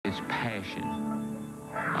passion.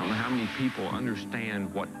 I don't know how many people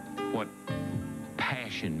understand what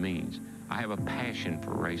passion means. I have a passion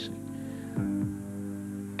for racing.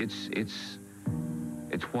 It's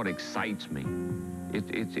what excites me.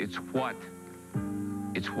 It's what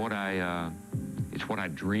I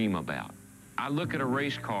dream about. I look at a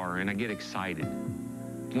race car and I get excited.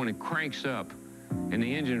 When it cranks up and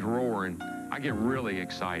the engine's roaring, I get really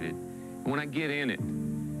excited. When I get in it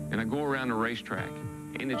and I go around the racetrack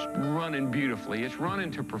and it's running beautifully, it's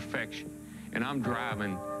running to perfection, and I'm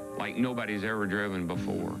driving like nobody's ever driven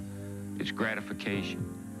before, it's gratification.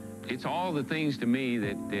 It's all the things to me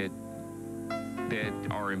that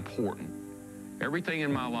are important. Everything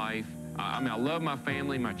in my life, I mean, I love my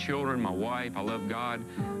family, my children, my wife, I love God,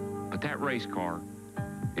 but that race car,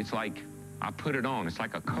 it's like I put it on. It's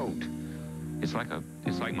like a coat. It's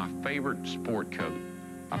like my favorite sport coat.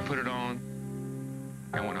 I put it on,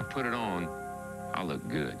 and when I put it on, I look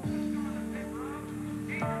good.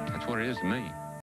 That's what it is to me.